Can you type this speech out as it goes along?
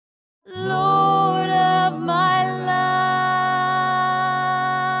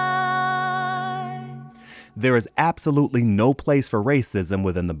There is absolutely no place for racism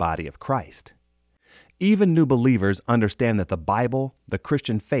within the body of Christ. Even new believers understand that the Bible, the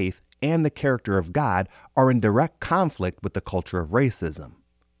Christian faith, and the character of God are in direct conflict with the culture of racism.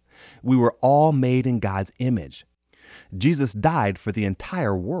 We were all made in God's image. Jesus died for the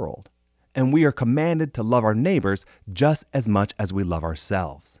entire world, and we are commanded to love our neighbors just as much as we love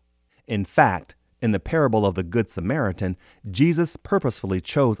ourselves. In fact, in the parable of the Good Samaritan, Jesus purposefully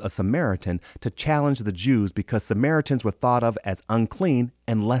chose a Samaritan to challenge the Jews because Samaritans were thought of as unclean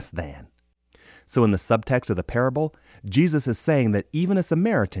and less than. So in the subtext of the parable, Jesus is saying that even a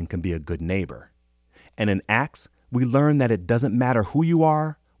Samaritan can be a good neighbor. And in Acts, we learn that it doesn't matter who you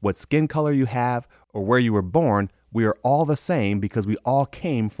are, what skin color you have, or where you were born, we are all the same because we all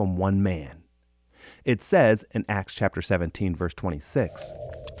came from one man. It says in Acts chapter 17, verse 26,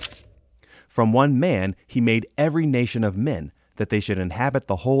 "From one man he made every nation of men, that they should inhabit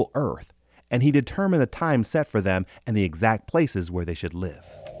the whole earth, and he determined the time set for them and the exact places where they should live."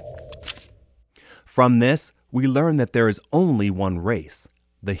 From this, we learn that there is only one race,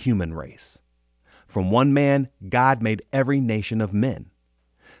 the human race. From one man, God made every nation of men.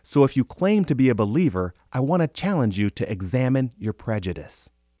 So if you claim to be a believer, I want to challenge you to examine your prejudice.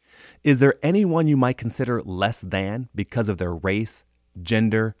 Is there anyone you might consider less than because of their race,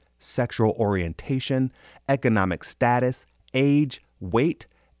 gender, sexual orientation, economic status, age, weight,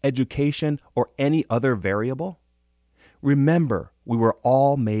 education, or any other variable? Remember, we were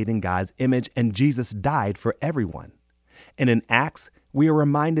all made in God's image, and Jesus died for everyone. And in Acts, we are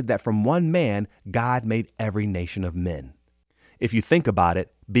reminded that from one man, God made every nation of men. If you think about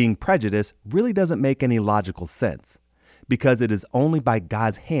it, being prejudiced really doesn't make any logical sense, because it is only by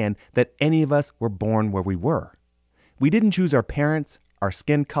God's hand that any of us were born where we were. We didn't choose our parents, our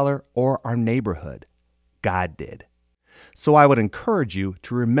skin color, or our neighborhood. God did. So I would encourage you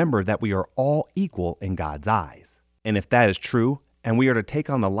to remember that we are all equal in God's eyes. And if that is true, and we are to take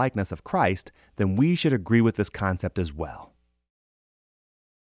on the likeness of Christ, then we should agree with this concept as well.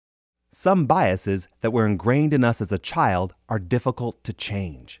 Some biases that were ingrained in us as a child are difficult to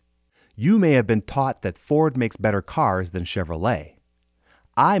change. You may have been taught that Ford makes better cars than Chevrolet.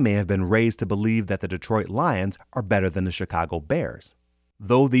 I may have been raised to believe that the Detroit Lions are better than the Chicago Bears.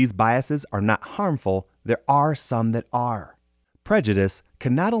 Though these biases are not harmful, there are some that are. Prejudice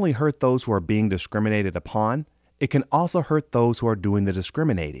can not only hurt those who are being discriminated upon, it can also hurt those who are doing the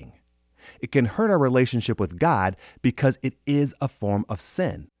discriminating. It can hurt our relationship with God because it is a form of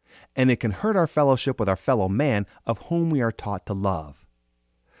sin, and it can hurt our fellowship with our fellow man of whom we are taught to love.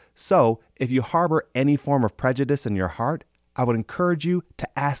 So, if you harbor any form of prejudice in your heart, I would encourage you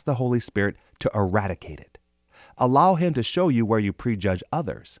to ask the Holy Spirit to eradicate it. Allow Him to show you where you prejudge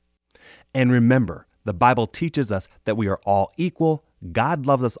others. And remember, the Bible teaches us that we are all equal, God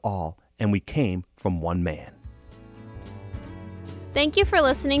loves us all, and we came from one man. Thank you for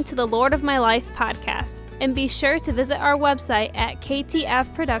listening to the Lord of My Life podcast, and be sure to visit our website at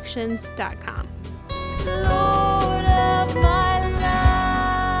ktfproductions.com.